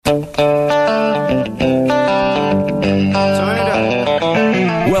Welcome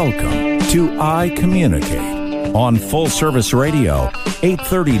to I Communicate on Full Service Radio,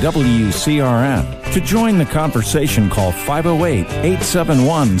 830 WCRN. To join the conversation, call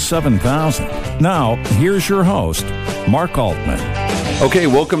 508-871-7000. Now, here's your host, Mark Altman. Okay,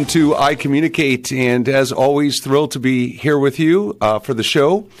 welcome to I Communicate, and as always, thrilled to be here with you for the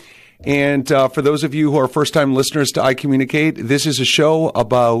show. And for those of you who are first-time listeners to I Communicate, this is a show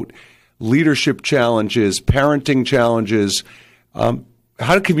about leadership challenges, parenting challenges, how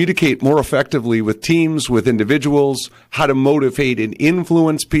to communicate more effectively with teams, with individuals, how to motivate and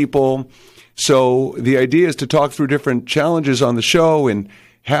influence people. So the idea is to talk through different challenges on the show and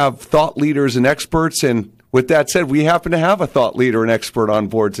have thought leaders and experts. And with that said, we happen to have a thought leader and expert on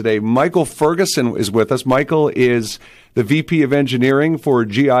board today. Michael Ferguson is with us. Michael is the VP of Engineering for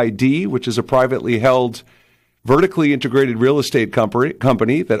GID, which is a privately held, vertically integrated real estate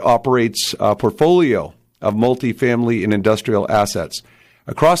company that operates a portfolio of multifamily and industrial assets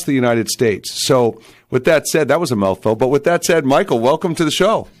across the United States. So with that said, that was a mouthful. But with that said, Michael, welcome to the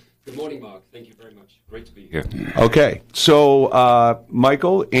show. Good morning, Mark. Thank you very much. Great to be here. Okay. So,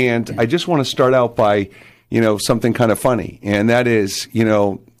 Michael, and I just want to start out by, something kind of funny. And that is,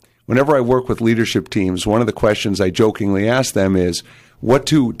 whenever I work with leadership teams, one of the questions I jokingly ask them is, what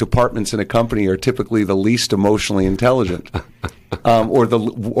two departments in a company are typically the least emotionally intelligent, or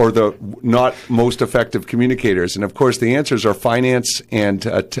the not most effective communicators? And of course, the answers are finance and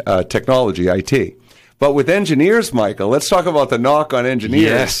technology, IT. But with engineers, Michael, let's talk about the knock on engineers.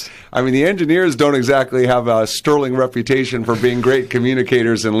 Yes. I mean, the engineers don't exactly have a sterling reputation for being great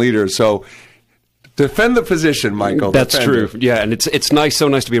communicators and leaders. So defend the position, Michael. That's true. Yeah, and it's nice, so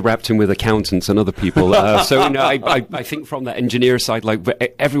nice to be wrapped in with accountants and other people. I think from the engineer side, like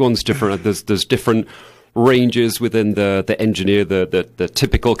everyone's different. There's different ranges within the engineer, the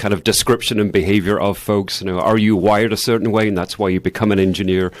typical kind of description and behavior of folks. Are you wired a certain way, and that's why you become an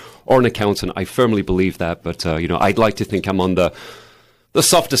engineer or an accountant? I firmly believe that, but I'd like to think I'm on the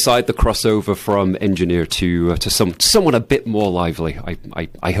softer side, the crossover from engineer to someone a bit more lively,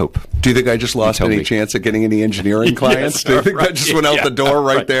 I hope. Do you think I just lost any chance at getting any engineering clients? Yes, Do you think that just went out the door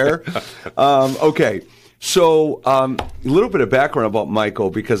right there? Okay. So a little bit of background about Michael,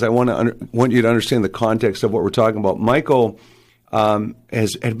 because I want you to understand the context of what we're talking about. Michael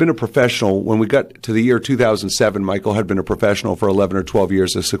had been a professional. When we got to the year 2007, Michael had been a professional for 11 or 12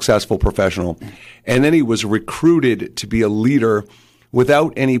 years, a successful professional. And then he was recruited to be a leader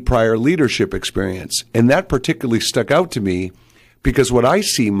without any prior leadership experience. And that particularly stuck out to me because what I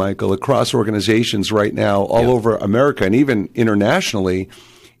see, Michael, across organizations right now, all over America and even internationally,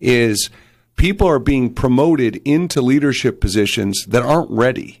 is people are being promoted into leadership positions that aren't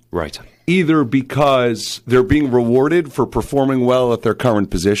ready. Right. Either because they're being rewarded for performing well at their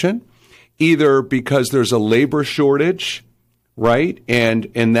current position, either because there's a labor shortage, right? And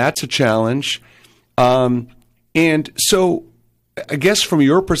that's a challenge. And so I guess from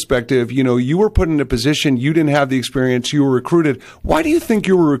your perspective, you were put in a position, you didn't have the experience, you were recruited. Why do you think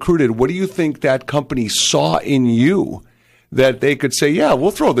you were recruited? What do you think that company saw in you that they could say, yeah,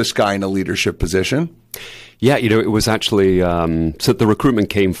 we'll throw this guy in a leadership position? Yeah, it was actually, so the recruitment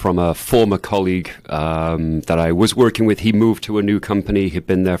came from a former colleague that I was working with. He moved to a new company. He'd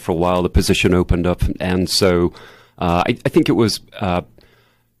been there for a while. The position opened up. And so I think it was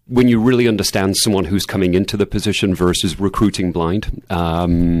when you really understand someone who's coming into the position versus recruiting blind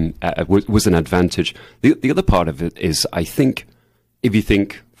was an advantage. The other part of it is, I think, if you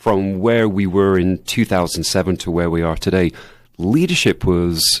think from where we were in 2007 to where we are today, leadership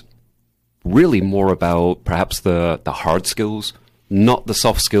was really more about perhaps the hard skills, not the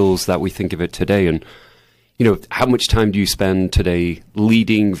soft skills that we think of it today. And, how much time do you spend today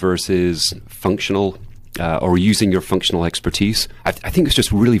leading versus functional or using your functional expertise? I think it's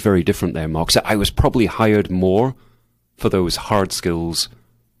just really very different there, Mark. So I was probably hired more for those hard skills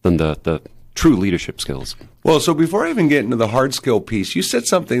than the true leadership skills. Well, so before I even get into the hard skill piece, you said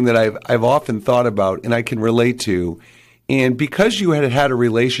something that I've often thought about and I can relate to. And because you had a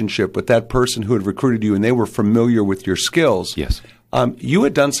relationship with that person who had recruited you and they were familiar with your skills, yes, you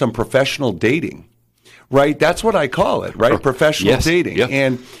had done some professional dating, right? That's what I call it, right? Professional dating. Yeah.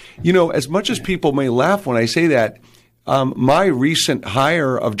 And, as much as people may laugh when I say that, my recent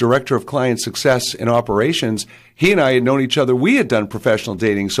hire of Director of Client Success and Operations, he and I had known each other. We had done professional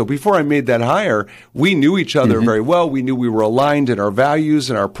dating. So before I made that hire, we knew each other very well. We knew we were aligned in our values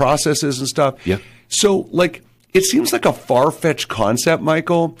and our processes and stuff. Yeah. So, it seems like a far-fetched concept,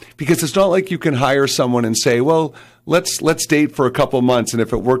 Michael, because it's not like you can hire someone and say, well, let's date for a couple months, and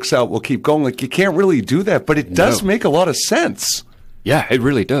if it works out, we'll keep going. You can't really do that, but it does make a lot of sense. Yeah, it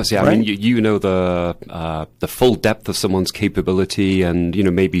really does. Yeah, Right? I mean, you know the full depth of someone's capability, and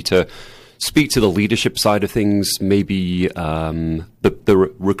maybe to speak to the leadership side of things. Maybe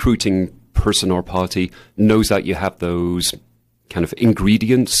the recruiting person or party knows that you have those kind of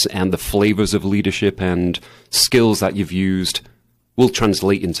ingredients and the flavors of leadership and skills that you've used will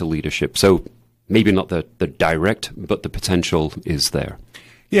translate into leadership. So maybe not the direct, but the potential is there.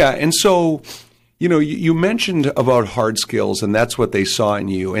 Yeah, and so, you mentioned about hard skills, and that's what they saw in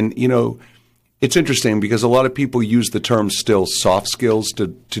you. And, it's interesting because a lot of people use the term still soft skills to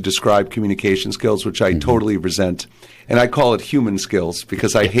describe communication skills, which I totally resent. And I call it human skills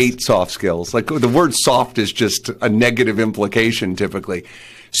because I hate soft skills. Like the word soft is just a negative implication typically.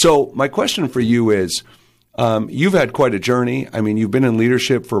 So my question for you is, you've had quite a journey. I mean, you've been in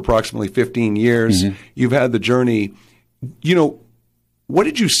leadership for approximately 15 years. You've had the journey. What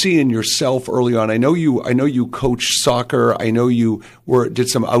did you see in yourself early on? I know you coach soccer. I know you did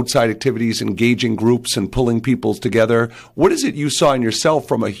some outside activities, engaging groups and pulling people together. What is it you saw in yourself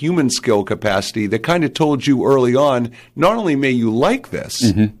from a human skill capacity that kind of told you early on, not only may you like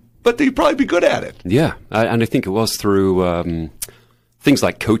this, but that you'd probably be good at it? Yeah, and I think it was through things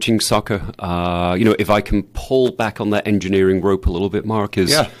like coaching soccer. If I can pull back on that engineering rope a little bit, Mark,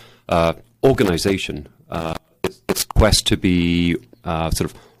 is organization. It's quest to be sort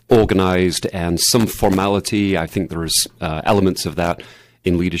of organized and some formality. I think there's elements of that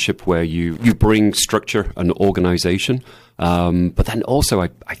in leadership where you bring structure and organization. But then also,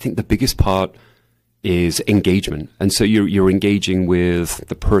 I think the biggest part is engagement. And so you're engaging with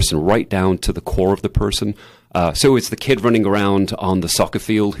the person right down to the core of the person. So it's the kid running around on the soccer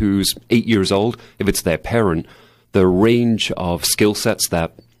field who's 8 years old. If it's their parent, the range of skill sets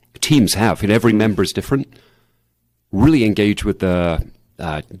that teams have, and every member is different. Really engage with the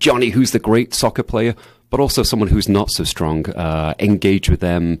Johnny, who's the great soccer player, but also someone who's not so strong. Engage with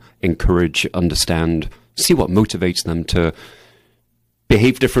them, encourage, understand, see what motivates them to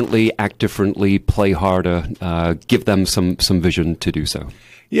behave differently, act differently, play harder, give them some vision to do so.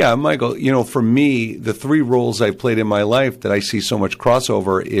 Yeah, Michael, for me, the three roles I've played in my life that I see so much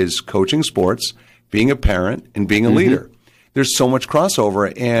crossover is coaching sports, being a parent, and being a leader. There's so much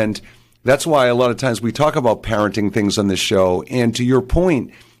crossover, and that's why a lot of times we talk about parenting things on this show. And to your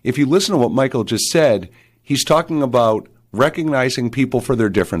point, if you listen to what Michael just said, he's talking about recognizing people for their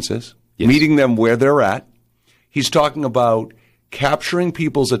differences, meeting them where they're at. He's talking about capturing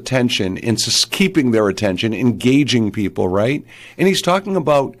people's attention and keeping their attention, engaging people, right? And he's talking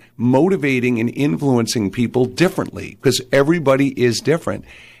about motivating and influencing people differently because everybody is different.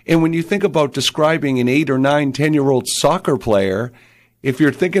 And when you think about describing an 8 or 9, 10-year-old soccer player, if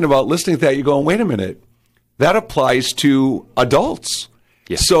you're thinking about listening to that, you're going, wait a minute, that applies to adults.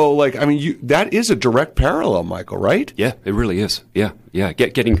 Yeah. So, that is a direct parallel, Michael, right? Yeah, it really is. Yeah.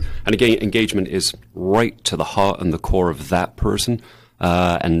 Getting engagement is right to the heart and the core of that person.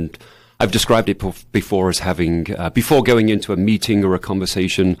 And I've described it before as having, before going into a meeting or a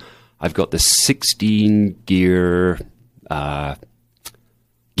conversation, I've got the 16-gear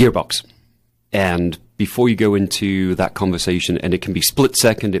gearbox. And before you go into that conversation, and it can be split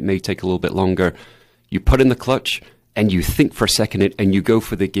second, it may take a little bit longer, you put in the clutch and you think for a second and you go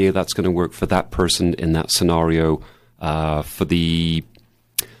for the gear that's going to work for that person in that scenario, for the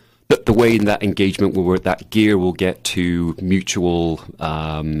way in that engagement will work, that gear will get to mutual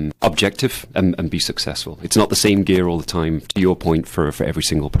objective and be successful. It's not the same gear all the time, to your point, for every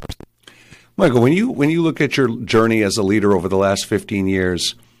single person. Michael, when you look at your journey as a leader over the last 15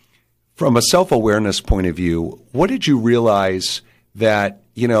 years, from a self-awareness point of view, what did you realize that,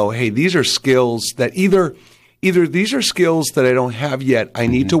 hey, these are skills that either these are skills that I don't have yet, I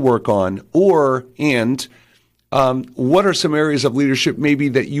need to work on, what are some areas of leadership maybe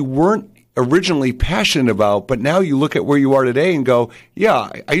that you weren't originally passionate about, but now you look at where you are today and go,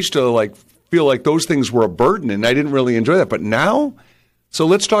 yeah, I used to feel like those things were a burden and I didn't really enjoy that, but now? So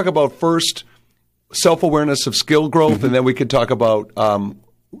let's talk about first self-awareness of skill growth, and then we could talk about some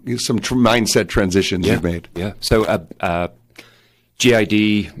mindset transitions you've made. Yeah. So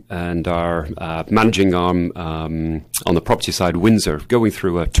GID and our managing arm on the property side, Windsor, going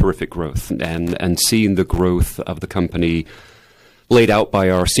through a terrific growth and seeing the growth of the company laid out by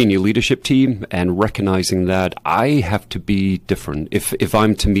our senior leadership team and recognizing that I have to be different. If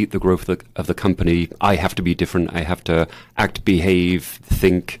I'm to meet the growth of the company, I have to be different. I have to act, behave,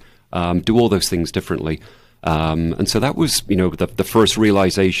 think, do all those things differently. And so that was, the first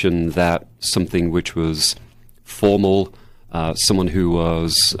realization that something which was formal, someone who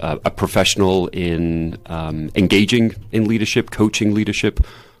was a professional in engaging in leadership, coaching leadership,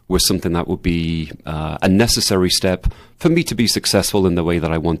 was something that would be a necessary step for me to be successful in the way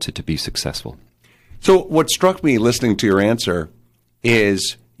that I wanted to be successful. So what struck me listening to your answer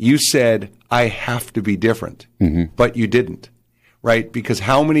is you said, I have to be different, but you didn't, right? Because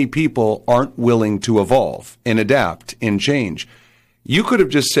how many people aren't willing to evolve and adapt and change? You could have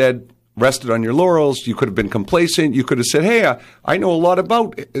just said, rested on your laurels. You could have been complacent. You could have said, hey, I know a lot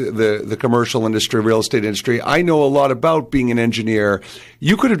about the commercial industry, real estate industry. I know a lot about being an engineer.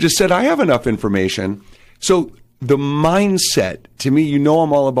 You could have just said, I have enough information. So the mindset, to me, you know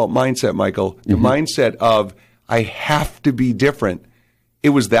I'm all about mindset, Michael. The mindset of I have to be different. It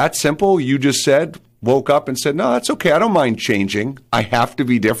was that simple. You just said, woke up and said, no, that's okay. I don't mind changing. I have to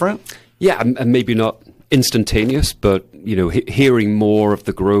be different. Yeah, and maybe not instantaneous, but hearing more of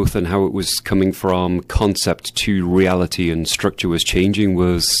the growth and how it was coming from concept to reality and structure was changing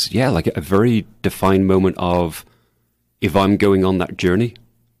was, like a very defined moment of, if I'm going on that journey,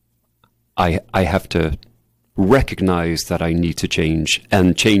 I have to recognize that I need to change,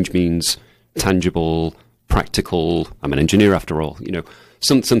 and change means tangible, practical. I'm an engineer after all,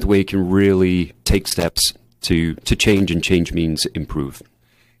 something where you can really take steps to change, and change means improve.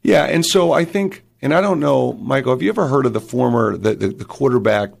 Yeah, and so I think, and I don't know, Michael, have you ever heard of the former, the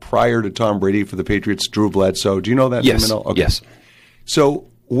quarterback prior to Tom Brady for the Patriots, Drew Bledsoe? Do you know that? Yes, okay. Yes. So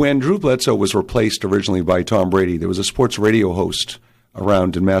when Drew Bledsoe was replaced originally by Tom Brady, there was a sports radio host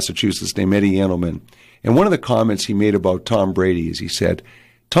around in Massachusetts named Eddie Edelman. And one of the comments he made about Tom Brady is he said,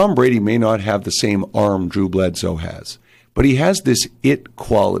 Tom Brady may not have the same arm Drew Bledsoe has, but he has this it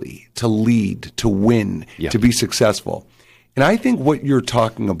quality to lead, to win, to be successful. And I think what you're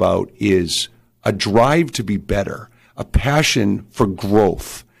talking about is a drive to be better, a passion for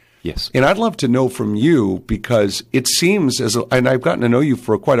growth. Yes. And I'd love to know from you, because it seems, and I've gotten to know you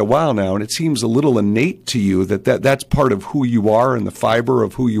for quite a while now, and it seems a little innate to you that's part of who you are and the fiber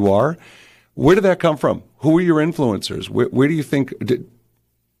of who you are. Where did that come from? Who are your influencers? Where do you think,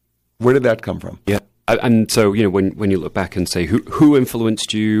 where did that come from? Yeah. And so, when you look back and say, who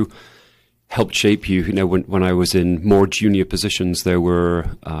influenced you, helped shape you, when I was in more junior positions, there were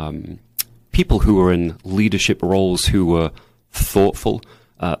people who were in leadership roles who were thoughtful.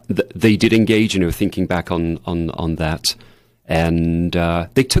 They did engage, thinking back on that. And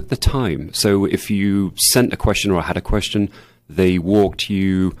they took the time. So if you sent a question or had a question, they walked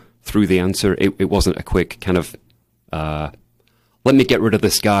you through the answer. It wasn't a quick kind of, let me get rid of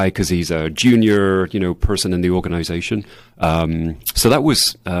this guy because he's a junior, person in the organization. So that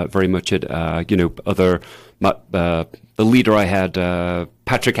was very much it. The leader I had,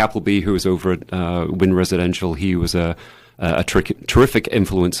 Patrick Appleby, who was over at Wynn Residential, he was a terrific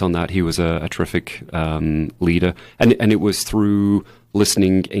influence on that. He was a terrific leader. And it was through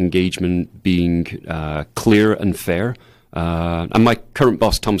listening, engagement, being clear and fair. And my current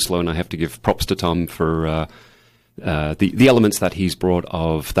boss, Tom Sloan, I have to give props to Tom for the elements that he's brought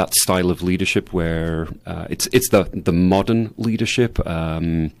of that style of leadership, where it's the modern leadership,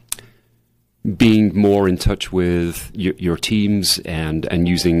 being more in touch with your teams and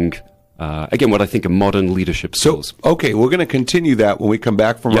using again what I think are modern leadership skills. So, okay, we're going to continue that when we come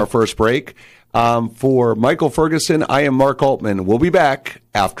back from our first break. For Michael Ferguson, I am Mark Altman. We'll be back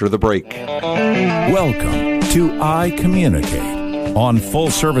after the break. Welcome to iCommunicate on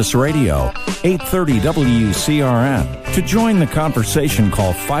Full Service Radio, 830 WCRN. To join the conversation,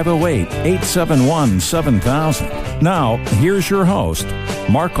 call 508-871-7000. Now, here's your host,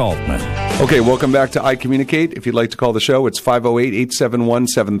 Mark Altman. Okay, welcome back to iCommunicate. If you'd like to call the show, it's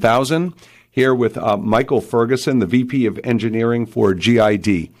 508-871-7000. Here with Michael Ferguson, the VP of Engineering for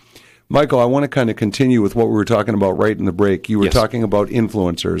GID. Michael, I want to kind of continue with what we were talking about right in the break. You were talking about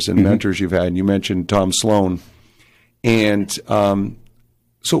influencers and mentors you've had, and you mentioned Tom Sloan. And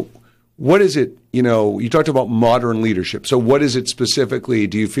so what is it, you talked about modern leadership. So what is it specifically,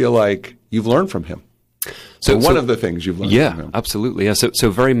 do you feel like you've learned from him? So one of the things you've learned from him. Yeah, absolutely. Yeah, so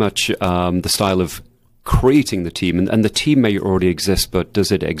very much the style of creating the team. And the team may already exist, but does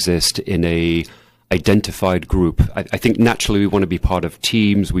it exist in a identified group? I think naturally we want to be part of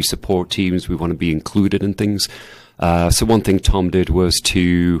teams. We support teams. We want to be included in things. So one thing Tom did was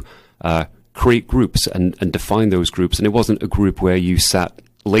to create groups and define those groups. And it wasn't a group where you sat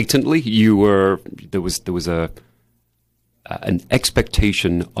latently. There was an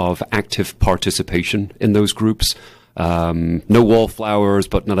expectation of active participation in those groups. No wallflowers,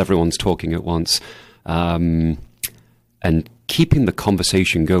 but not everyone's talking at once. And keeping the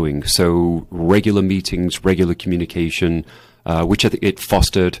conversation going. So regular meetings, regular communication, which I think it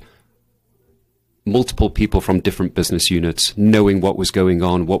fostered multiple people from different business units knowing what was going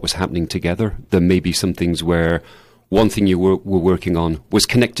on, what was happening together. There may be some things where one thing you were working on was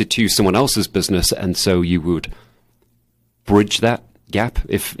connected to someone else's business, and so you would bridge that gap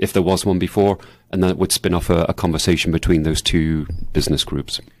if there was one before, and then it would spin off a conversation between those two business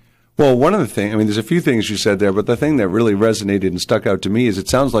groups. Well, one of the things, I mean, there's a few things you said there, but the thing that really resonated and stuck out to me is it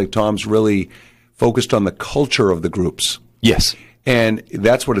sounds like Tom's really focused on the culture of the groups. Yes. And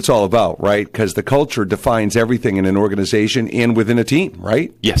that's what it's all about, right? Because the culture defines everything in an organization and within a team,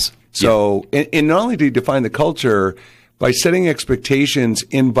 right? Yes. So, and not only do you define the culture, by setting expectations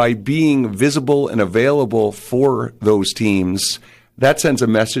and by being visible and available for those teams, that sends a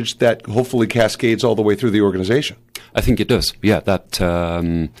message that hopefully cascades all the way through the organization. I think it does. Yeah, that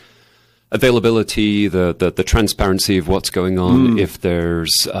availability, the transparency of what's going on. If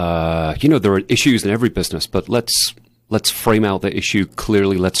there's, there are issues in every business, but let's frame out the issue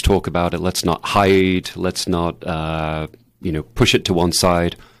clearly. Let's talk about it. Let's not hide. Let's not, push it to one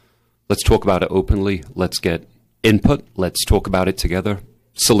side. Let's talk about it openly. Let's get input. Let's talk about it together.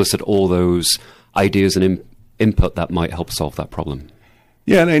 Solicit all those ideas and input that might help solve that problem.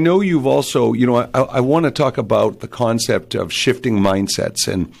 Yeah, and I know you've also, I want to talk about the concept of shifting mindsets.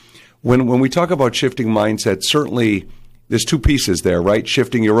 And when we talk about shifting mindsets, certainly there's two pieces there, right?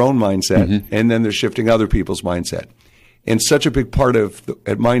 Shifting your own mindset, and then there's shifting other people's mindset. And such a big part of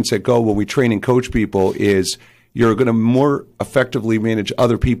at Mindset Go, when we train and coach people, is you're going to more effectively manage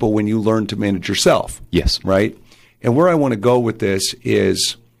other people when you learn to manage yourself. Yes. Right? And where I want to go with this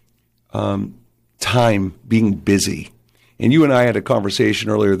is time, being busy. And you and I had a conversation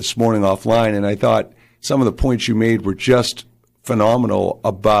earlier this morning offline, and I thought some of the points you made were just phenomenal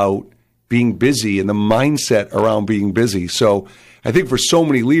about being busy and the mindset around being busy. So I think for so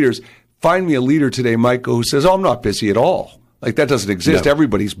many leaders, find me a leader today, Michael, who says, I'm not busy at all. Like, that doesn't exist. No.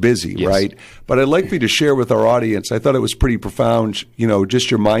 Everybody's busy, yes. Right? But I'd like for you to share with our audience, I thought it was pretty profound, just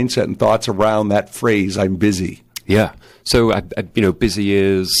your mindset and thoughts around that phrase, I'm busy. Yeah. So, busy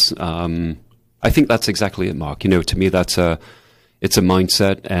is, I think that's exactly it, Mark. To me, it's a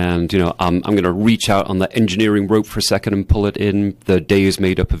mindset, and, I'm going to reach out on the engineering rope for a second and pull it in. The day is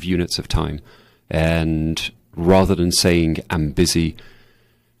made up of units of time. And rather than saying, I'm busy,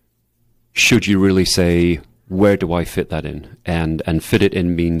 should you really say, where do I fit that in? And fit it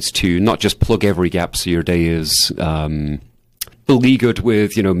in means to not just plug every gap so your day is beleaguered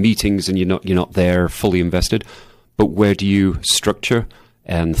with meetings and you're not there fully invested, but where do you structure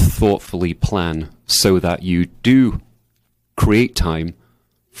and thoughtfully plan so that you do create time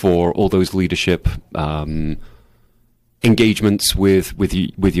for all those leadership engagements with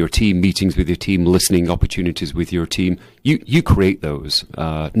your team, meetings with your team, listening opportunities with your team. You create those.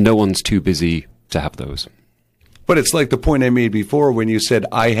 No one's too busy to have those. But it's like the point I made before when you said,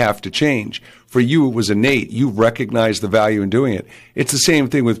 I have to change. For you, it was innate. You recognized the value in doing it. It's the same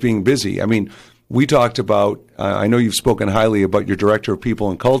thing with being busy. I mean, we talked about, I know you've spoken highly about your director of people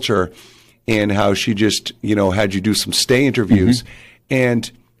and culture and how she just, had you do some stay interviews. And,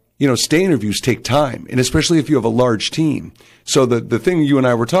 stay interviews take time, and especially if you have a large team. So the thing you and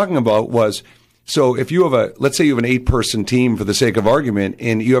I were talking about was, so if you have let's say you have an 8-person team for the sake of argument,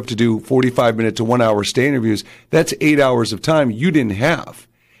 and you have to do 45-minute to 1 hour stay interviews, that's 8 hours of time you didn't have.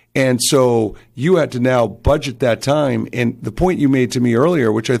 And so you had to now budget that time. And the point you made to me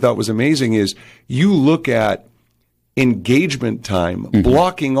earlier, which I thought was amazing, is you look at engagement time,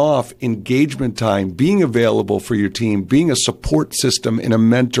 blocking off engagement time, being available for your team, being a support system and a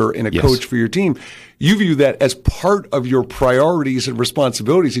mentor and a coach for your team. You view that as part of your priorities and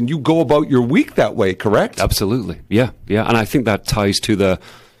responsibilities, and you go about your week that way, correct? Absolutely. Yeah. And I think that ties to the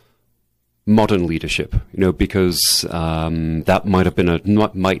modern leadership, because that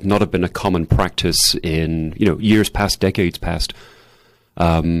might not have been a common practice in, years past, decades past.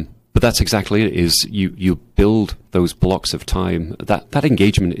 But that's exactly it, is you build those blocks of time. That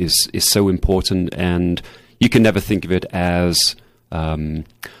engagement is so important, and you can never think of it as,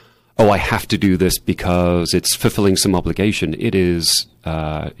 I have to do this because it's fulfilling some obligation. It is,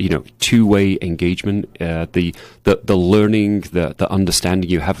 two-way engagement, the learning, the understanding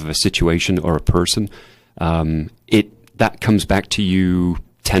you have of a situation or a person, that comes back to you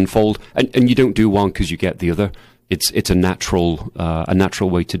tenfold, and you don't do one because you get the other. It's a natural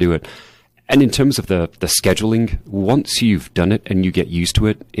way to do it. And in terms of the scheduling, once you've done it and you get used to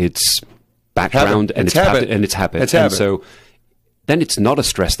it, it's background and it's habit. And so then it's not a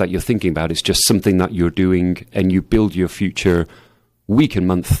stress that you're thinking about. It's just something that you're doing, and you build your future week and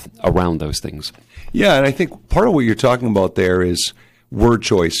month around those things. Yeah, and I think part of what you're talking about there is word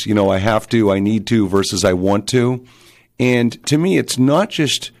choice. I have to, I need to versus I want to. And to me, it's not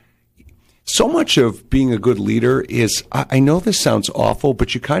just... So much of being a good leader is, I know this sounds awful,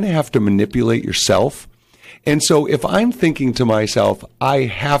 but you kind of have to manipulate yourself. And so if I'm thinking to myself, I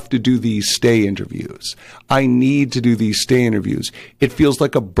have to do these stay interviews, I need to do these stay interviews, it feels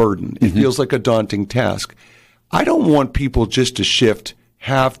like a burden. It feels like a daunting task. I don't want people just to shift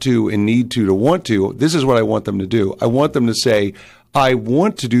have to and need to want to. This is what I want them to do. I want them to say, I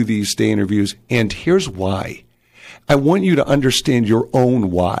want to do these stay interviews, and here's why. I want you to understand your own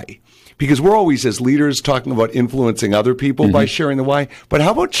why. Because we're always, as leaders, talking about influencing other people by sharing the why. But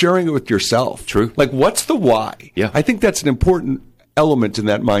how about sharing it with yourself? True. Like, what's the why? Yeah. I think that's an important element in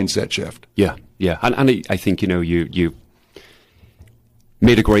that mindset shift. Yeah, yeah. And I think, you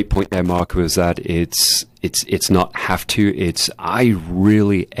made a great point there, Mark, was that it's not have to, it's I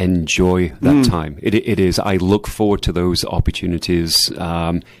really enjoy that time. It is. I look forward to those opportunities.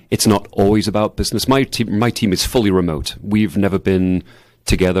 It's not always about business. My team is fully remote. We've never been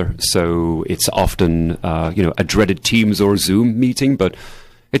together, so it's often a dreaded Teams or Zoom meeting, but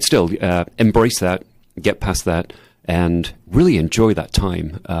it's still embrace that, get past that, and really enjoy that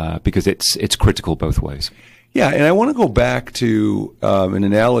time because it's critical both ways. Yeah, and I want to go back to an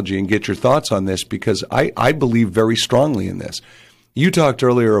analogy and get your thoughts on this because I believe very strongly in this. You talked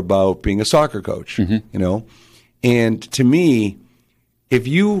earlier about being a soccer coach, and to me, if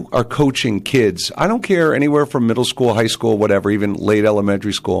you are coaching kids, I don't care anywhere from middle school, high school, whatever, even late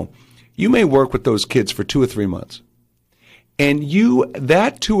elementary school, you may work with those kids for 2 or 3 months. And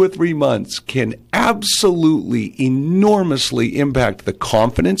that 2 or 3 months can absolutely enormously impact the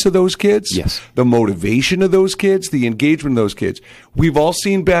confidence of those kids, yes, the motivation of those kids, the engagement of those kids. We've all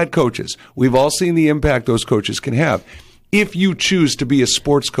seen bad coaches. We've all seen the impact those coaches can have. If you choose to be a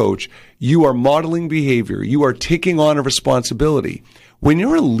sports coach, you are modeling behavior. You are taking on a responsibility. When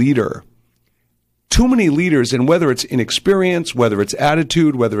you're a leader, too many leaders, and whether it's inexperience, whether it's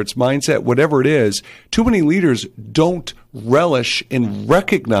attitude, whether it's mindset, whatever it is, too many leaders don't relish and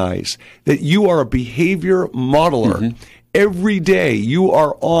recognize that you are a behavior modeler. Every day you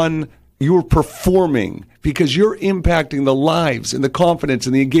are performing because you're impacting the lives and the confidence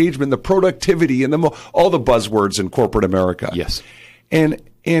and the engagement, the productivity, and all the buzzwords in corporate America. Yes. And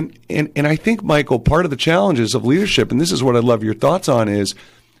I think, Michael, part of the challenges of leadership, and this is what I'd love your thoughts on, is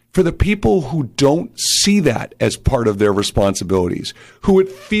for the people who don't see that as part of their responsibilities, who it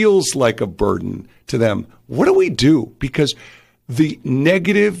feels like a burden to them, what do we do? Because the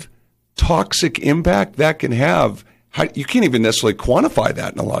negative, toxic impact that can have, you can't even necessarily quantify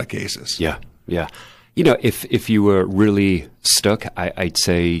that in a lot of cases. Yeah, yeah. If you were really stuck, I'd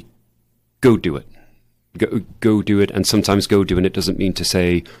say go do it. Go do it, and sometimes go doing it doesn't mean to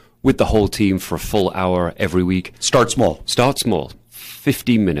say with the whole team for a full hour every week. Start small.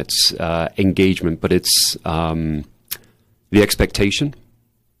 15 minutes engagement, but it's the expectation,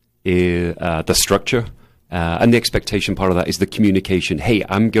 the structure, and the expectation part of that is the communication. Hey,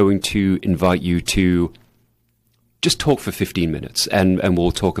 I'm going to invite you to just talk for 15 minutes, and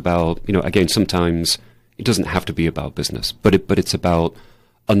we'll talk about, again, sometimes it doesn't have to be about business, but it's about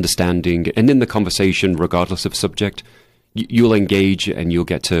understanding, and in the conversation, regardless of subject, you'll engage and you'll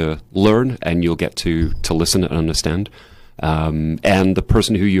get to learn and you'll get to listen and understand. And the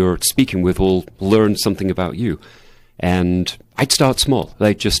person who you're speaking with will learn something about you. And I'd start small.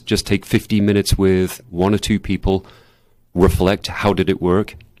 Like just take 15 minutes with 1 or 2 people, reflect, how did it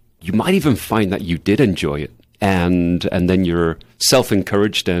work? You might even find that you did enjoy it. And then you're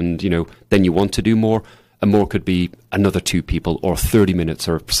self-encouraged and, then you want to do more. And more could be another 2 people or 30 minutes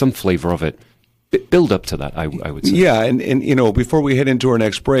or some flavor of it. Build up to that, I would say. Yeah, and before we head into our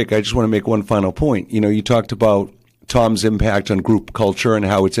next break, I just want to make one final point. You talked about Tom's impact on group culture and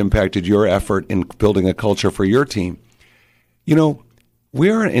how it's impacted your effort in building a culture for your team.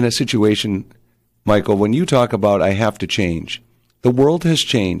 We're in a situation, Michael, when you talk about I have to change, the world has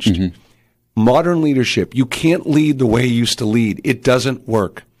changed. Modern leadership, you can't lead the way you used to lead. It doesn't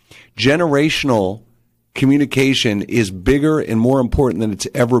work. Generational communication is bigger and more important than it's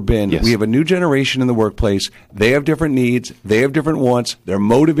ever been. Yes. We have a new generation in the workplace. They have different needs. They have different wants. They're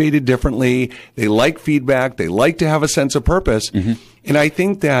motivated differently. They like feedback. They like to have a sense of purpose. And I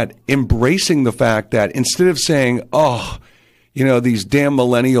think that embracing the fact that instead of saying, these damn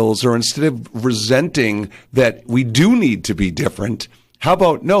millennials, or instead of resenting that we do need to be different, how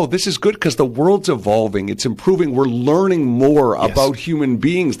about, no, this is good because the world's evolving. It's improving. We're learning more about human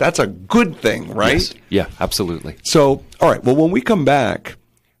beings. That's a good thing, right? Yes. Yeah, absolutely. So, all right. Well, when we come back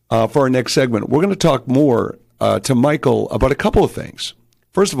for our next segment, we're going to talk more to Michael about a couple of things.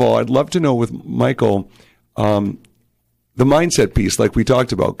 First of all, I'd love to know with Michael the mindset piece like we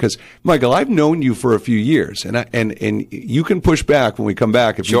talked about. Because, Michael, I've known you for a few years, and you can push back when we come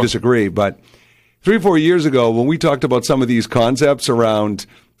back if you disagree, but 3 or 4 years ago, when we talked about some of these concepts around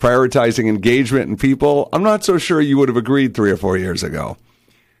prioritizing engagement in people, I'm not so sure you would have agreed 3 or 4 years ago.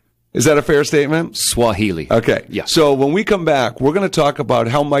 Is that a fair statement? Swahili. Okay. Yeah. So when we come back, we're going to talk about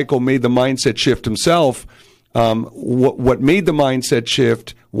how Michael made the mindset shift himself, what made the mindset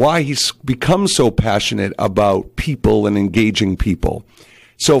shift, why he's become so passionate about people and engaging people.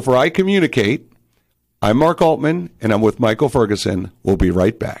 So for I Communicate, I'm Mark Altman, and I'm with Michael Ferguson. We'll be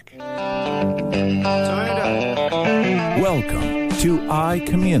right back. Welcome to I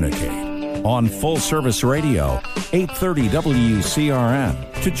Communicate on Full Service Radio, 830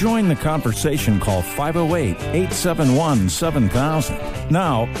 WCRN. To join the conversation, call 508-871-7000.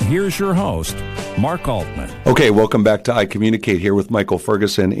 Now, here's your host, Mark Altman. Okay, welcome back to I Communicate here with Michael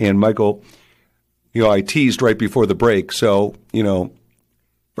Ferguson. And Michael, I teased right before the break. So, and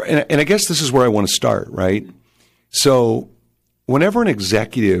I guess this is where I want to start, right? So whenever an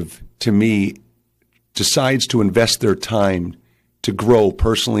executive, to me, decides to invest their time to grow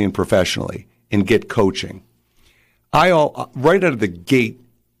personally and professionally and get coaching, right out of the gate,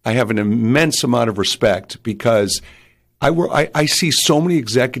 I have an immense amount of respect because I see so many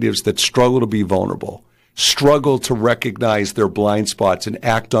executives that struggle to be vulnerable, struggle to recognize their blind spots and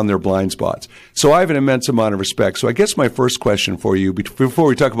act on their blind spots. So I have an immense amount of respect. So I guess my first question for you, before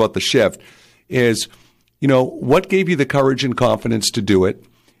we talk about the shift, is, what gave you the courage and confidence to do it?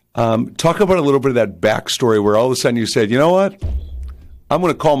 Talk about a little bit of that backstory where all of a sudden you said, you know what? I'm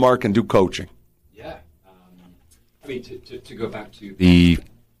going to call Mark and do coaching. Yeah. I mean, to go back to the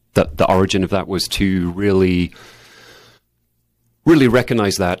origin of that was to really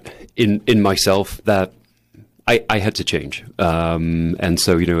recognize that in myself that I had to change. And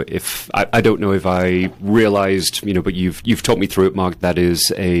so, if I don't know if I realized, but you've taught me through it, Mark, that's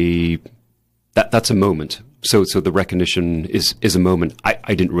a moment. So the recognition is a moment.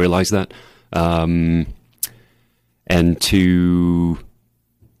 I didn't realize that. I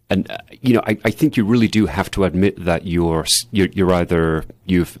think you really do have to admit that you're either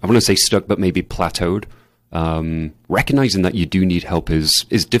I want to say stuck, but maybe plateaued. Recognizing that you do need help is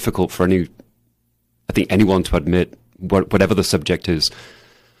difficult for anyone to admit, whatever the subject is.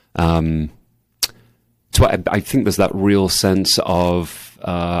 So I think there's that real sense of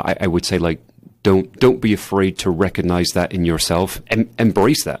I would say, like, don't be afraid to recognize that in yourself and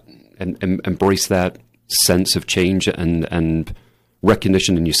embrace that and embrace that sense of change and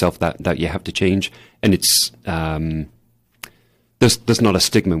recognition in yourself that you have to change. And it's there's not a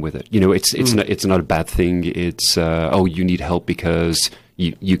stigma with it. It's not a bad thing. It's you need help because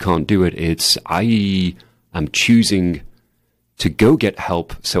you can't do it. It's I am choosing to go get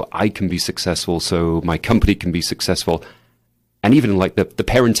help so I can be successful, so my company can be successful, and even like the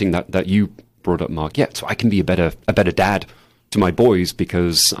parenting that you brought up, Mark. Yeah, so I can be a better dad to my boys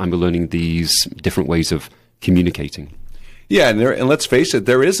because I'm learning these different ways of communicating. Yeah, and let's face it,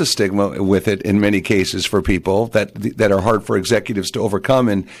 there is a stigma with it in many cases for people that are hard for executives to overcome.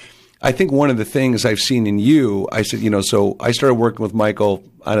 And I think one of the things I've seen in you, I said, so I started working with Michael,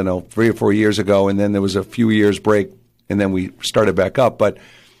 3 or 4 years ago, and then there was a few years break, and then we started back up. But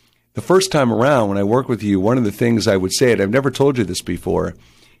the first time around when I worked with you, one of the things I would say, and I've never told you this before,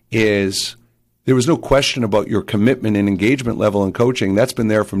 is there was no question about your commitment and engagement level in coaching. That's been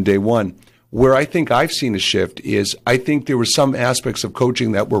there from day one. Where I think I've seen a shift is I think there were some aspects of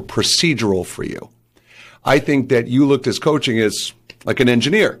coaching that were procedural for you. I think that you looked as coaching as like an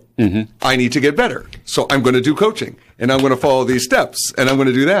engineer. Mm-hmm. I need to get better, so I'm going to do coaching, and I'm going to follow these steps, and I'm going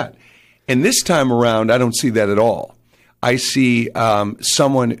to do that. And this time around, I don't see that at all. I see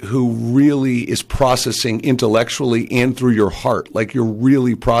someone who really is processing intellectually and through your heart, like you're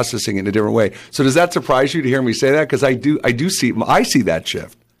really processing it in a different way. So does that surprise you to hear me say that? Because I see that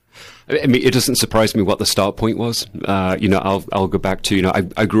shift. I mean, it doesn't surprise me what the start point was. I'll go back to,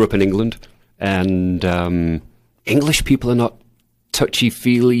 I grew up in England, and English people are not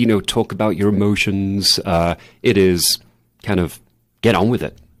touchy-feely, talk about your emotions. It is kind of get on with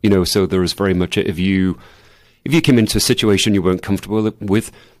it, so there is very much, if you came into a situation you weren't comfortable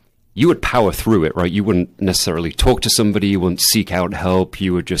with, you would power through it, right? You wouldn't necessarily talk to somebody, you wouldn't seek out help,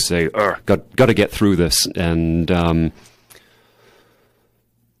 you would just say, got to get through this. And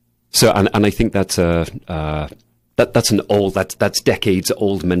so, and I think that's that's decades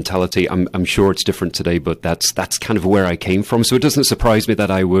old mentality. I'm sure it's different today, but that's kind of where I came from. So it doesn't surprise me that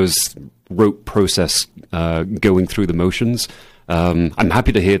I was rote process going through the motions. I'm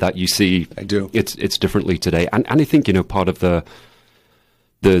happy to hear that you see I do. It's differently today, and I think part of the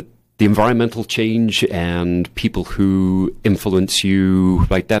the environmental change and people who influence you,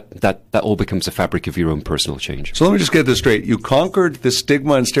 like that all becomes a fabric of your own personal change. So let me just get this straight. You conquered the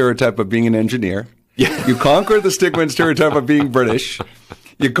stigma and stereotype of being an engineer. Yeah. You conquered the stigma and stereotype of being British.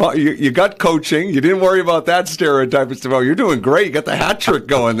 You got coaching. You didn't worry about that stereotype and stuff. Oh, you're doing great. You got the hat trick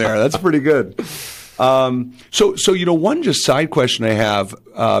going there. That's pretty good. So one just side question I have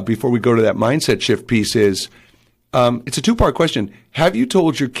before we go to that mindset shift piece is, it's a two-part question. Have you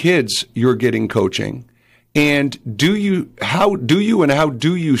told your kids you're getting coaching? And how do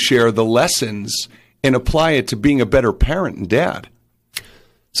you share the lessons and apply it to being a better parent and dad?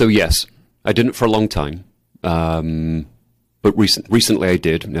 So yes, I didn't for a long time. But recently I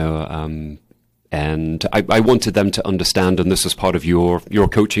did, and I wanted them to understand, and this is part of your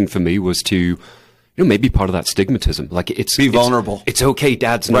coaching for me, was to, maybe part of that stigmatism. Like be vulnerable. It's okay,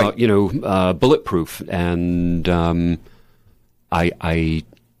 Dad's right. not, bulletproof, and I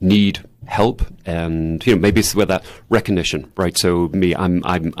need help, and maybe it's with that recognition, right? So me,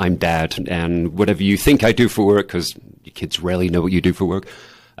 I'm Dad, and whatever you think I do for work, because your kids rarely know what you do for work.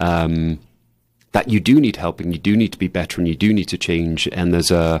 That you do need help, and you do need to be better, and you do need to change, and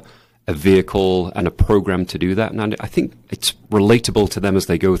there's a vehicle and a program to do that. And I think it's relatable to them as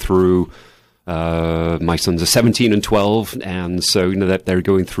they go through. My sons are 17 and 12, and so that they're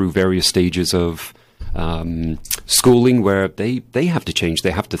going through various stages of schooling where they have to change.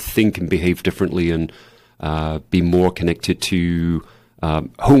 They have to think and behave differently, and be more connected to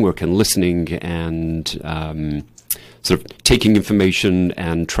homework and listening, and sort of taking information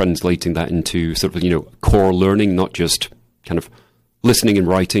and translating that into sort of, core learning, not just kind of listening and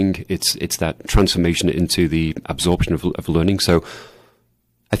writing. It's that transformation into the absorption of learning. So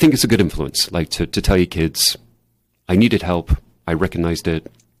I think it's a good influence, like to tell your kids, I needed help. I recognized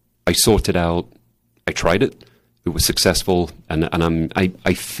it. I sorted out. I tried it. It was successful, and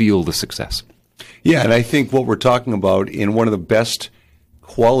I feel the success. Yeah, and I think what we're talking about, in one of the best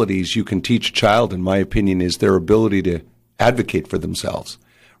qualities you can teach a child, in my opinion, is their ability to advocate for themselves,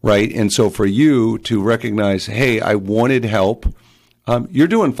 right? And so for you to recognize, hey, I wanted help, you're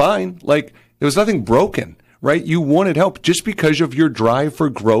doing fine. Like, there was nothing broken, right? You wanted help just because of your drive for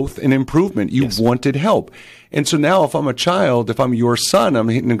growth and improvement. You wanted help. And so now if I'm a child, if I'm your son, I'm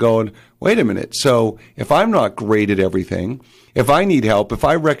hitting and going, wait a minute. So if I'm not great at everything, if I need help, if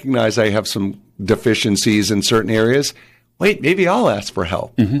I recognize I have some deficiencies in certain areas, wait, maybe I'll ask for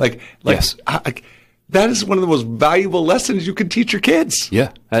help. Mm-hmm. Yes. That is one of the most valuable lessons you can teach your kids.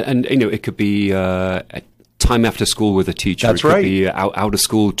 Yeah. And it could be time after school with a teacher. That's it could right. be out of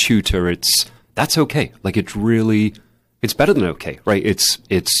school tutor. That's okay. Like, it's better than okay, right? It's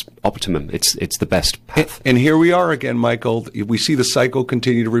optimum. It's the best path. And here we are again, Michael. We see the cycle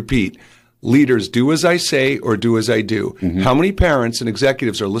continue to repeat. Leaders, do as I say or do as I do. Mm-hmm. How many parents and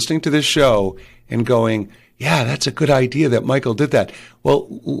executives are listening to this show and going, yeah, that's a good idea that Michael did that. Well,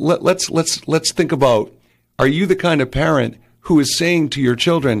 let's think about, are you the kind of parent who is saying to your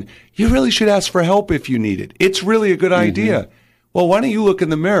children, you really should ask for help if you need it. It's really a good idea. Well, why don't you look in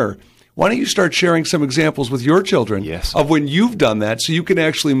the mirror? Why don't you start sharing some examples with your children of when you've done that, so you can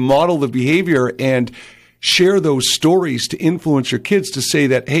actually model the behavior and share those stories to influence your kids to say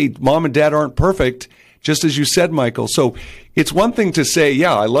that, hey, mom and dad aren't perfect, just as you said, Michael. So it's one thing to say,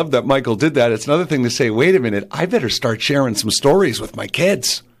 yeah, I love that Michael did that. It's another thing to say, wait a minute, I better start sharing some stories with my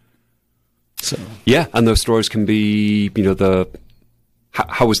kids. So yeah, and those stories can be,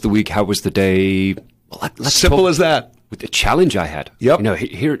 how was the week? How was the day? Well, let's simple as that. With the challenge I had. Yep.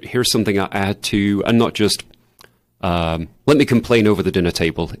 Here's something I had to, and not just let me complain over the dinner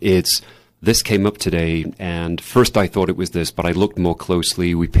table. It's, this came up today, and first I thought it was this, but I looked more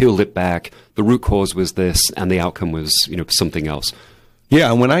closely. We peeled it back. The root cause was this, and the outcome was, something else.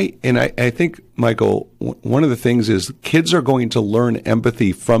 Yeah, and I think, Michael, one of the things is kids are going to learn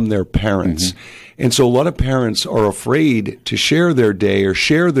empathy from their parents. Mm-hmm. And so a lot of parents are afraid to share their day or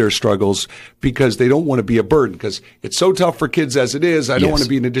share their struggles because they don't want to be a burden, because it's so tough for kids as it is. I don't want to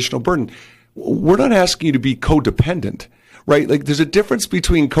be an additional burden. We're not asking you to be codependent. Right? Like, there's a difference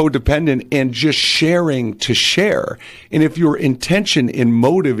between codependent and just sharing to share. And if your intention and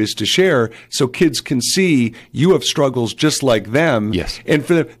motive is to share so kids can see you have struggles just like them, and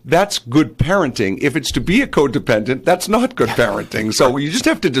for them, that's good parenting. If it's to be a codependent, that's not good parenting. So you just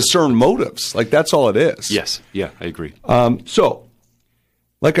have to discern motives. Like, that's all it is. Yes. Yeah, I agree. So,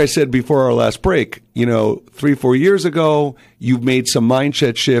 like I said before our last break, 3-4 years ago, you've made some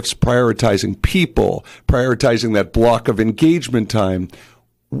mindset shifts, prioritizing people, prioritizing that block of engagement time.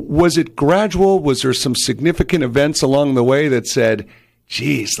 Was it gradual? Was there some significant events along the way that said,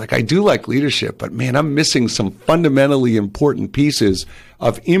 geez, like I do like leadership, but man, I'm missing some fundamentally important pieces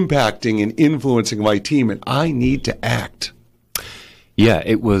of impacting and influencing my team, and I need to act. Yeah,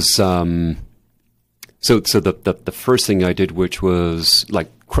 it was. So the first thing I did, which was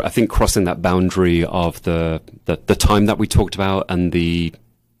like I think crossing that boundary of the time that we talked about and the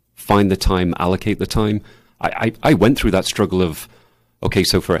find the time, allocate the time. I went through that struggle of, okay,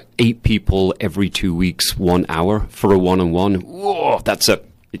 so for 8 people every 2 weeks, 1 hour for a one-on-one, whoa, it's a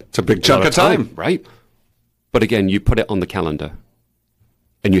big chunk of time, right? But again, you put it on the calendar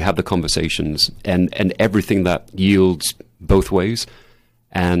and you have the conversations and everything that yields both ways.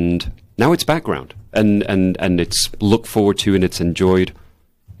 And now it's background and it's looked forward to and it's enjoyed.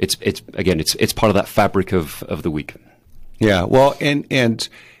 It's part of that fabric of the week. Yeah. Well, and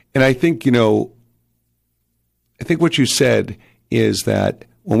I think, I think what you said is that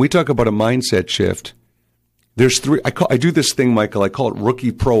when we talk about a mindset shift, there's 3. I do this thing, Michael. I call it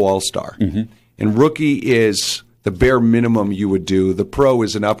rookie, pro, all-star. Mm-hmm. And rookie is the bare minimum you would do. The pro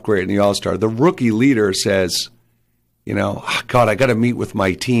is an upgrade, and the all-star. The rookie leader says, God, I got to meet with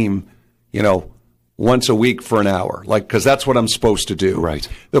my team, once a week for an hour, because that's what I'm supposed to do. Right.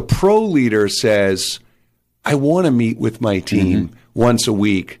 The pro leader says, I want to meet with my team once a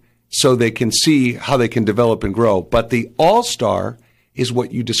week so they can see how they can develop and grow. But the all-star is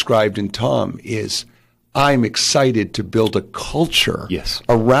what you described in Tom, is I'm excited to build a culture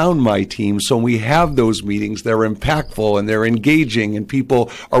around my team so when we have those meetings, they're impactful and they're engaging and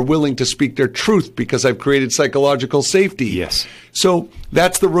people are willing to speak their truth because I've created psychological safety. Yes. So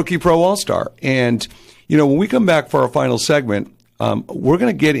that's the rookie, pro, all-star. And, when we come back for our final segment, we're going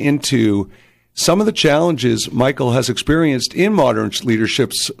to get into some of the challenges Michael has experienced in modern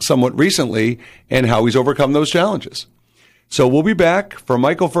leadership somewhat recently and how he's overcome those challenges. So we'll be back. For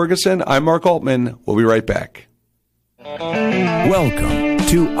Michael Ferguson, I'm Mark Altman. We'll be right back. Welcome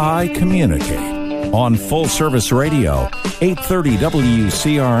to I Communicate on Full Service Radio, 830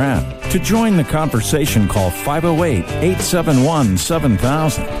 WCRN. To join the conversation, call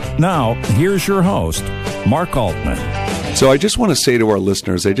 508-871-7000. Now, here's your host, Mark Altman. So I just want to say to our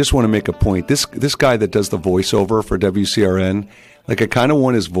listeners, I just want to make a point. This guy that does the voiceover for WCRN, I kind of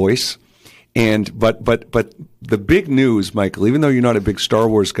want his voice. But the big news, Michael, even though you're not a big Star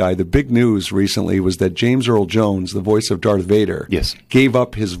Wars guy, the big news recently was that James Earl Jones, the voice of Darth Vader, gave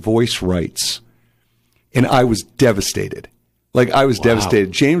up his voice rights. And I was devastated.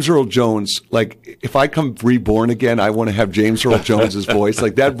 Devastated. James Earl Jones, if I come reborn again, I want to have James Earl Jones's voice.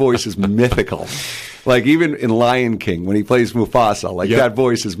 That voice is mythical. Even in Lion King, when he plays Mufasa, that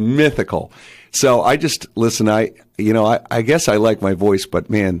voice is mythical. So I just, listen, I guess I like my voice, but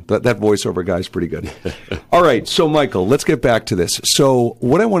man, that voiceover guy's pretty good. All right. So Michael, let's get back to this. So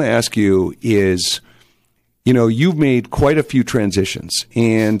what I want to ask you is, you've made quite a few transitions.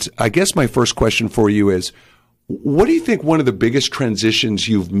 And I guess my first question for you is, what do you think one of the biggest transitions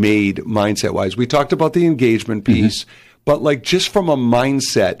you've made mindset-wise? We talked about the engagement piece, but just from a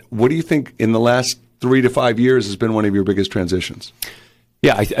mindset, what do you think in the last 3 to 5 years has been one of your biggest transitions?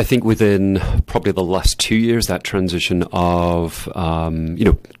 Yeah, I think within probably the last 2 years, that transition of,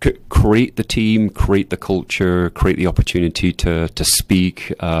 create the team, create the culture, create the opportunity to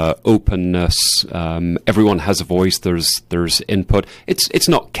speak, openness. Everyone has a voice. There's input. It's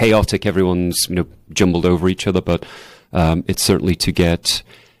not chaotic. Everyone's jumbled over each other, but it's certainly to get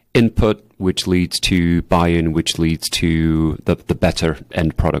input, which leads to buy-in, which leads to the better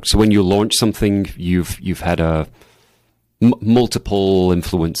end product. So when you launch something, you've had multiple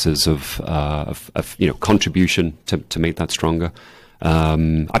influences of contribution to make that stronger.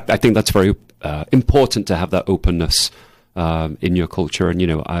 I think that's very important to have that openness in your culture. And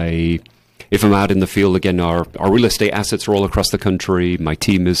if I'm out in the field again, our real estate assets are all across the country. My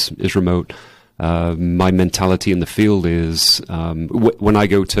team is remote. My mentality in the field is when I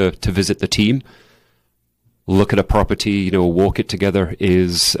go to visit the team, look at a property, walk it together.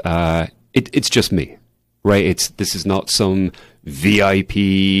 It's just me. Right, this is not some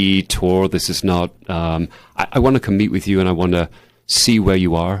VIP tour. This is not. I want to come meet with you, and I want to see where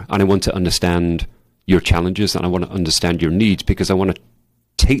you are, and I want to understand your challenges, and I want to understand your needs, because I want to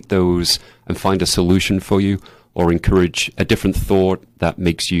take those and find a solution for you, or encourage a different thought that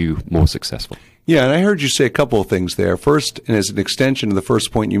makes you more successful. Yeah, and I heard you say a couple of things there. First, and as an extension of the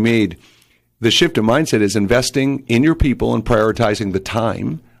first point you made, the shift in mindset is investing in your people and prioritizing the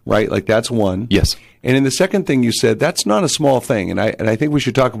time. Right? That's one. Yes. And in the second thing you said, that's not a small thing. And I think we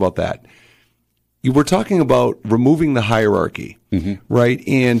should talk about that. You were talking about removing the hierarchy, right?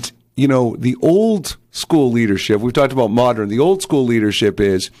 And, the old school leadership, we've talked about modern, the old school leadership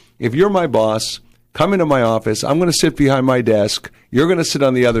is, if you're my boss, come into my office. I'm going to sit behind my desk. You're going to sit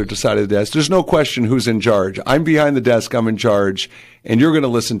on the other side of the desk. There's no question who's in charge. I'm behind the desk. I'm in charge. And you're going to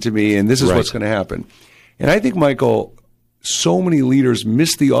listen to me. And this is what's going to happen. And I think, Michael, so many leaders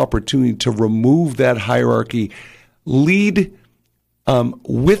miss the opportunity to remove that hierarchy, lead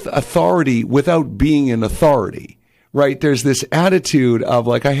with authority without being an authority, right? There's this attitude of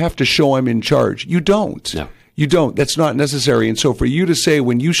like, I have to show I'm in charge. You don't. No. You don't. That's not necessary. And so for you to say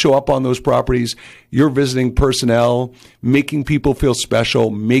when you show up on those properties, you're visiting personnel, making people feel special,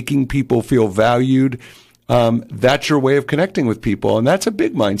 making people feel valued, that's your way of connecting with people. And that's a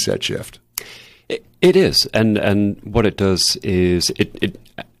big mindset shift. It is. And what it does is it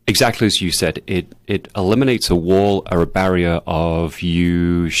exactly as you said, it eliminates a wall or a barrier of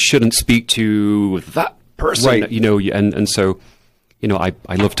you shouldn't speak to that person, right. And so,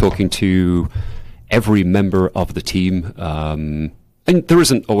 I love talking to every member of the team, and there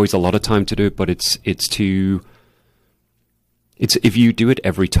isn't always a lot of time to do it, but it's if you do it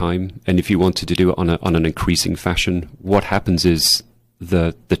every time, and if you wanted to do it on an increasing fashion, what happens is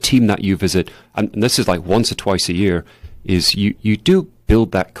the team that you visit, and this is like once or twice a year, is you do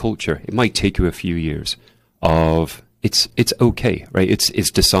build that culture. It might take you a few years of it's okay, right?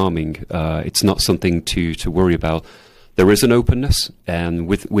 It's disarming. It's not something to worry about. There is an openness, and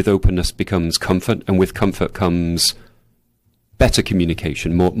with openness becomes comfort, and with comfort comes better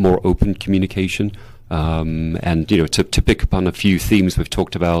communication, more open communication. And to pick up on a few themes we've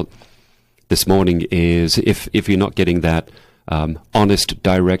talked about this morning is if you're not getting that honest,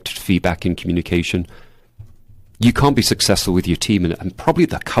 direct feedback in communication, you can't be successful with your team, and probably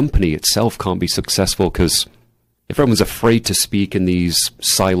the company itself can't be successful, because if everyone's afraid to speak in these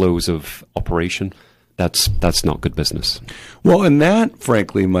silos of operation, that's not good business. Well, and that,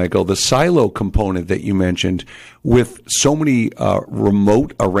 frankly, Michael, the silo component that you mentioned, with so many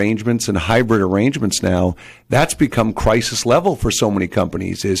remote arrangements and hybrid arrangements now, that's become crisis level for so many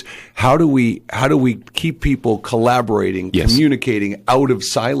companies. Is how do we keep people collaborating, yes, communicating out of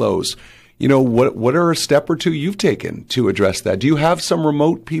silos? What are a step or two you've taken to address that? Do you have some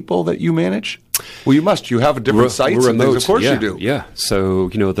remote people that you manage? Well, you must. You have different sites and things. Of course you do. Yeah. So,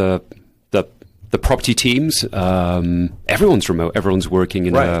 the property teams, everyone's remote. Everyone's working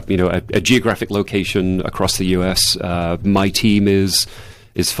in a geographic location across the US. My team is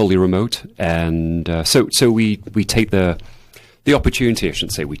fully remote, and so we take the opportunity. I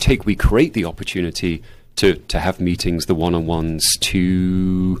shouldn't say we create the opportunity to have meetings, the one-on-ones,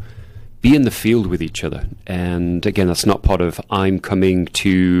 to be in the field with each other. And again, that's not part of I'm coming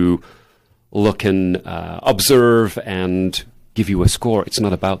to look and observe and give you a score. It's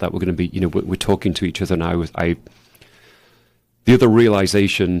not about that. We're going to be, we're talking to each other now. The other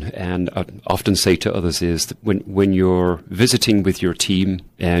realization, and I often say to others, is that when you're visiting with your team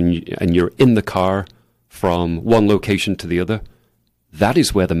and you're in the car from one location to the other, that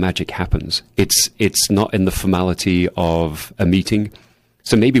is where the magic happens. It's not in the formality of a meeting.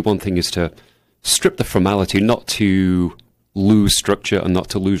 So maybe one thing is to strip the formality, not to lose structure and not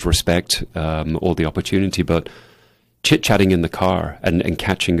to lose respect or the opportunity, but chit-chatting in the car and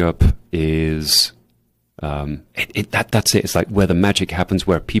catching up is that's it. It's like where the magic happens,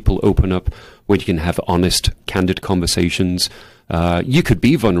 where people open up, where you can have honest, candid conversations. You could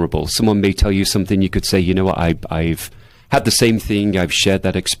be vulnerable. Someone may tell you something. You could say, you know what, I've had the same thing. I've shared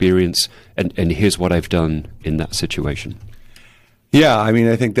that experience, and here's what I've done in that situation. Yeah,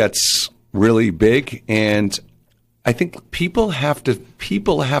 I think that's really big, and I think people have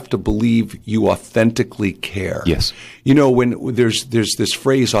to believe you authentically care. Yes. When there's this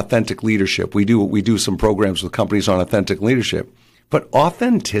phrase, authentic leadership. We do some programs with companies on authentic leadership. But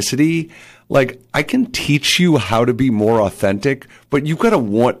authenticity, like, I can teach you how to be more authentic, but you got to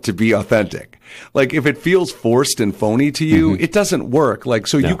want to be authentic. Like, if it feels forced and phony to you, it doesn't work. Like,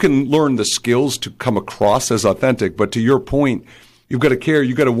 so you can learn the skills to come across as authentic, but to your point, you've got to care.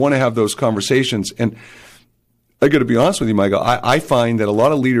 You've got to want to have those conversations. And I got to be honest with you, Michael, I find that a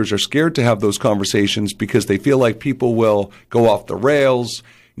lot of leaders are scared to have those conversations because they feel like people will go off the rails,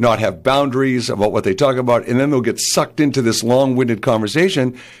 not have boundaries about what they talk about, and then they'll get sucked into this long-winded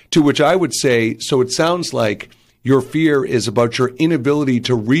conversation, to which I would say, so it sounds like your fear is about your inability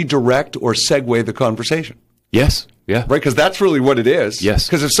to redirect or segue the conversation. Yes. Yeah. Right? Because that's really what it is. Yes.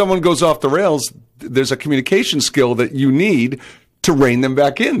 Because if someone goes off the rails, there's a communication skill that you need to rein them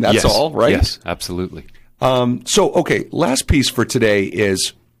back in. That's all, right? Yes, absolutely. Okay, last piece for today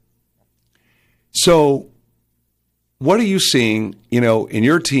is, so what are you seeing, in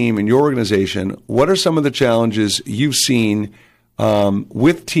your team, in your organization? What are some of the challenges you've seen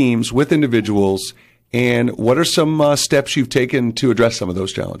with teams, with individuals, And what are some steps you've taken to address some of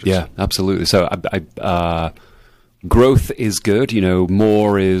those challenges? Yeah, absolutely. So growth is good.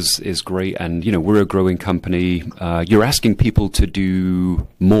 More is great. And, we're a growing company. You're asking people to do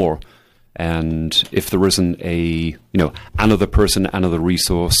more. And if there isn't another person, another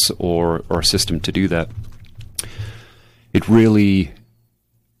resource or a system to do that, it really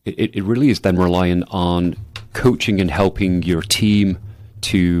is then reliant on coaching and helping your team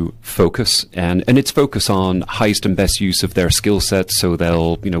to focus, and it's focus on highest and best use of their skill sets, so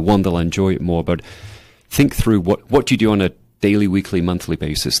they'll enjoy it more. But think through what do you do on a daily, weekly, monthly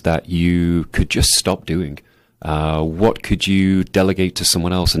basis that you could just stop doing. What could you delegate to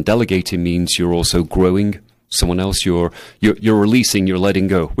someone else? And delegating means you're also growing someone else. You're releasing, you're letting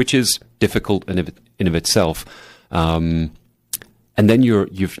go, which is difficult in of itself. And then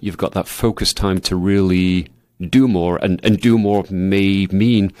you've got that focus time to really do more, and do more may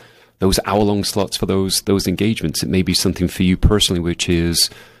mean those hour-long slots for those engagements. It may be something for you personally, which is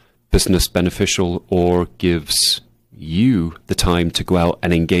business beneficial or gives you the time to go out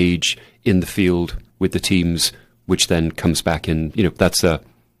and engage in the field with the teams, which then comes back in. That's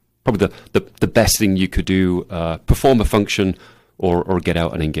probably the best thing you could do, perform a function or get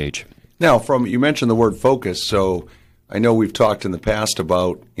out and engage. Now, you mentioned the word focus, so I know we've talked in the past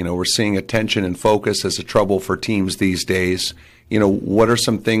about, we're seeing attention and focus as a trouble for teams these days. What are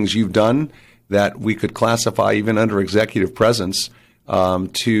some things you've done that we could classify even under executive presence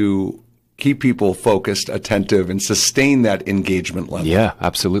to keep people focused, attentive, and sustain that engagement level? Yeah,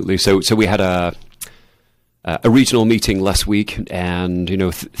 absolutely. So we had a regional meeting last week, and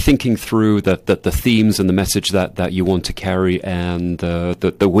thinking through the themes and the message that you want to carry, and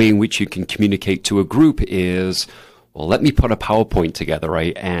the way in which you can communicate to a group is, well, let me put a PowerPoint together,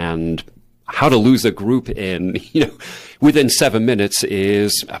 right? And how to lose a group in within 7 minutes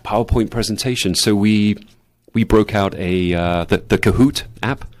is a PowerPoint presentation. So we broke out the Kahoot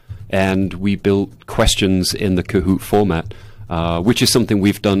app, and we built questions in the Kahoot format, which is something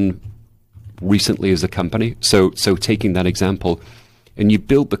we've done recently as a company. So taking that example, and you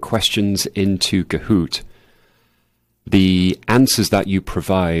build the questions into Kahoot, the answers that you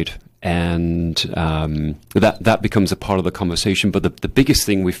provide, and that becomes a part of the conversation. But the biggest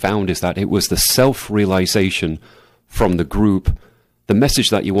thing we found is that it was the self-realization from the group. The message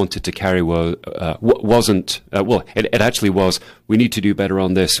that you wanted to carry wasn't, it actually was, we need to do better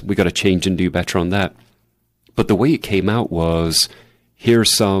on this, we got to change and do better on that. But the way it came out was,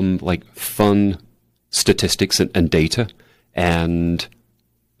 here's some fun statistics and data, and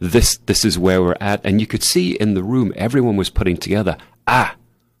this is where we're at. And you could see in the room, everyone was putting together,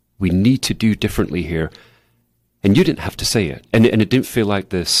 we need to do differently here. And you didn't have to say it. And it didn't feel like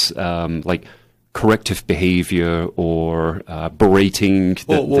this, corrective behavior or berating the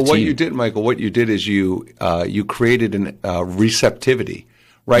team. What you did, Michael, is you created a receptivity,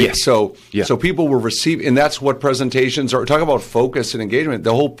 right? Yes. So people were receiving, and that's what presentations are. Talk about focus and engagement.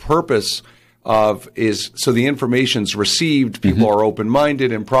 The whole purpose is so the information's received, people are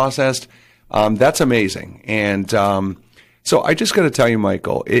open-minded and processed. That's amazing. And so I just got to tell you,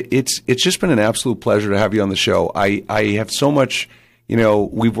 Michael, it's just been an absolute pleasure to have you on the show. I have so much,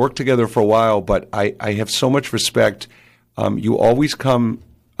 we've worked together for a while, but I have so much respect. You always come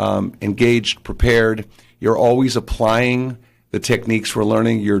engaged, prepared. You're always applying the techniques we're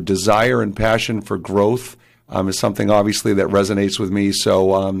learning. Your desire and passion for growth is something obviously that resonates with me.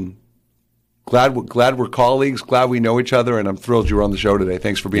 So glad we're colleagues, glad we know each other, and I'm thrilled you were on the show today.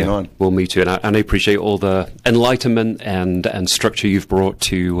 Thanks for being on. Well, me too, and I appreciate all the enlightenment and structure you've brought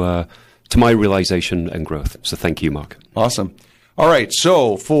to my realization and growth. So thank you, Mark. Awesome. All right,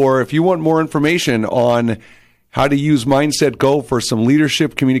 so if you want more information on how to use Mindset Go for some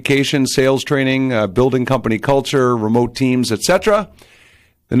leadership, communication, sales training, building company culture, remote teams, etc.,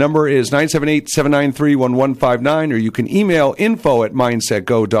 the number is 978-793-1159, or you can email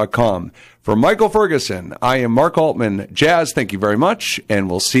info@mindsetgo.com. For Michael Ferguson, I am Mark Altman. Jazz, thank you very much, and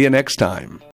we'll see you next time.